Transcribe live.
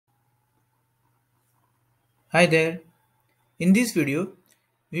Hi there. In this video,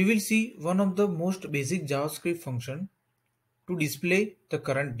 we will see one of the most basic JavaScript function to display the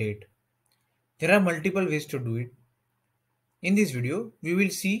current date. There are multiple ways to do it. In this video, we will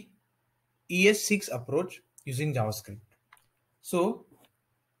see ES6 approach using JavaScript. So,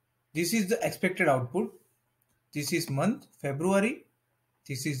 this is the expected output. This is month February.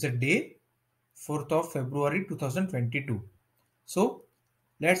 This is the day 4th of February 2022. So,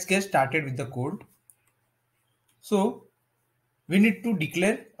 let's get started with the code. So, we need to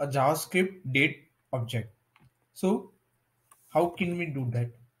declare a JavaScript date object. So, how can we do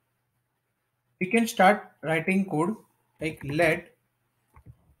that? We can start writing code like let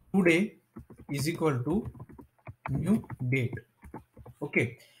today is equal to new date.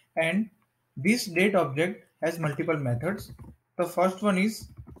 Okay, and this date object has multiple methods. The first one is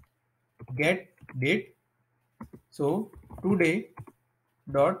getDate. So today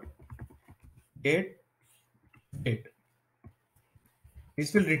dot get date.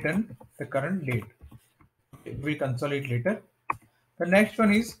 This will return the current date. We console it later. The next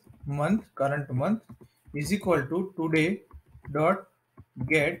one is month, current month is equal to today dot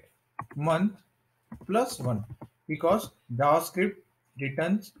get month plus 1 because JavaScript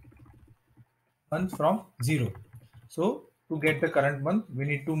returns month from 0. So to get the current month, we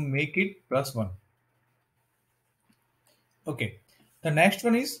need to make it plus 1. Okay. The next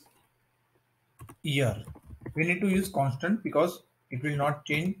one is year. We need to use constant because it will not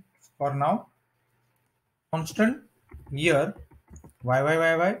change for now. Constant year y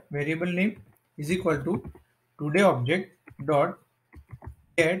variable name is equal to today object dot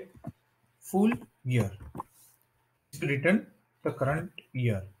get full year. This will return the current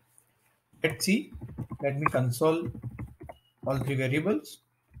year. Let's see. Let me console all three variables.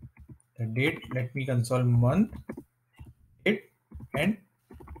 The date, let me console month, date, and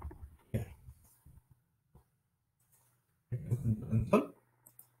year. Console.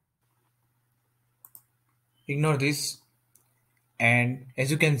 Ignore this. And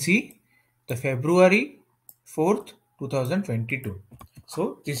as you can see, the February 4th, 2022.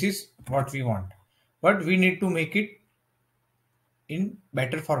 So this is what we want. But we need to make it in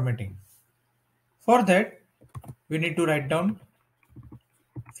better formatting. For that, we need to write down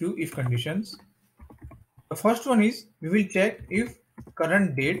few if conditions. The first one is we will check if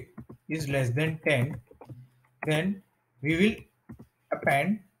current date is less than 10, then we will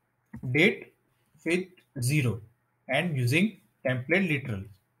append date with 0 and using template literal.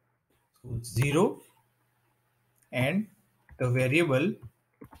 So 0 and the variable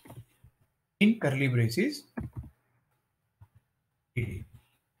in curly braces.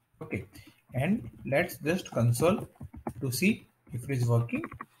 Okay, and let's just console to see if it is working.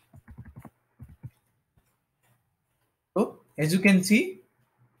 So as you can see,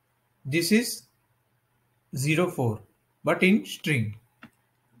 this is 04 but in string.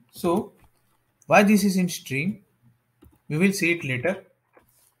 So why this is in string, we will see it later.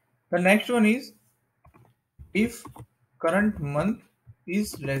 The next one is if current month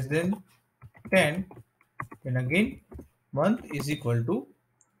is less than 10, then again month is equal to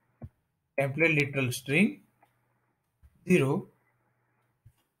template literal string 0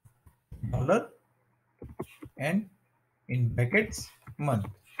 dollar and in brackets month.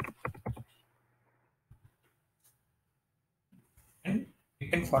 And we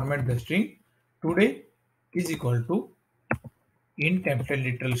can format the string today is equal to in template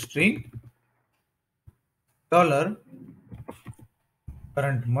literal string dollar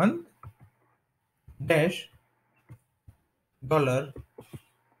current month dash dollar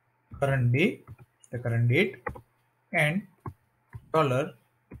current day, the current date, and dollar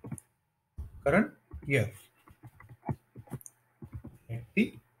current year. Let's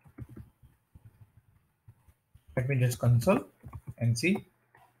see. Let me just console and see.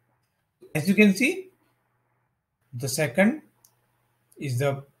 As you can see, the second is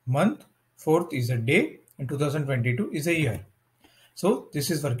the month, 4th is a day, and 2022 is a year. So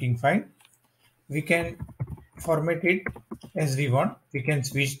this is working fine. We can format it as we want. We can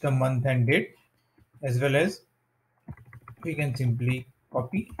switch the month and date, as well as we can simply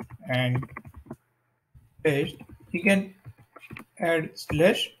copy and paste. We can add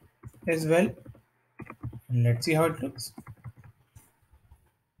slash as well. And let's see how it looks.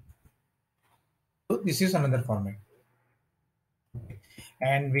 So this is another format.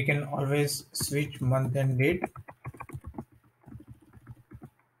 And we can always switch month and date.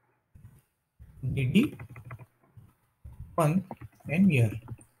 DD month and year.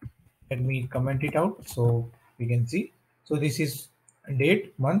 Let me comment it out so we can see. So this is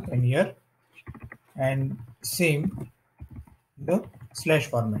date, month and year, and same the slash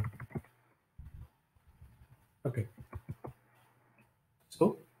format. Okay,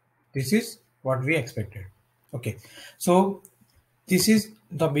 so this is what we expected. Okay, so this is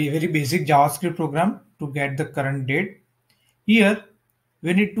the very basic JavaScript program to get the current date. Here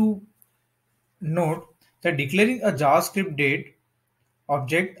we need to note that declaring a JavaScript date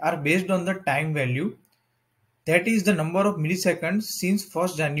object are based on the time value, that is the number of milliseconds since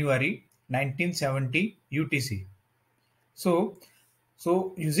 1st January 1970 UTC. So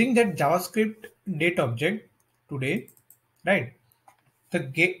using that JavaScript date object today, right? The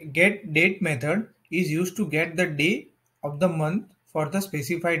getDate method is used to get the day of the month for the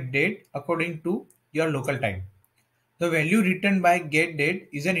specified date according to your local time. The value returned by getDate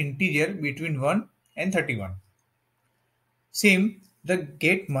is an integer between 1 and 31. Same, the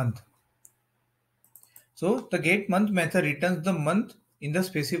getMonth. So the getMonth method returns the month in the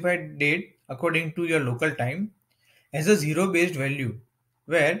specified date according to your local time as a zero-based value,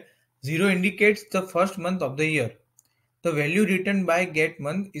 where 0 indicates the first month of the year. The value returned by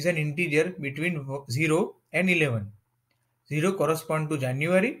getMonth is an integer between 0 and 11. 0 corresponds to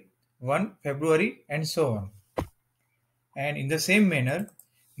January, 1 February, and so on. And in the same manner,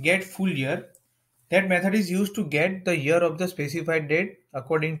 getFullYear, that method is used to get the year of the specified date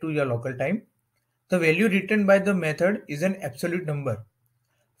according to your local time. The value returned by the method is an absolute number.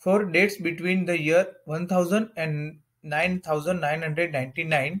 For dates between the year 1000 and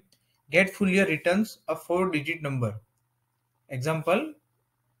 9999, getFullYear returns a 4-digit number. Example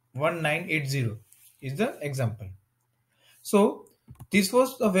 1980 is the example. So this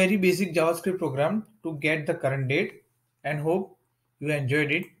was a very basic JavaScript program to get the current date, and hope you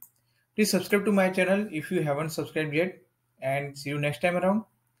enjoyed it. Please subscribe to my channel if you haven't subscribed yet, and see you next time around.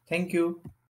 Thank you.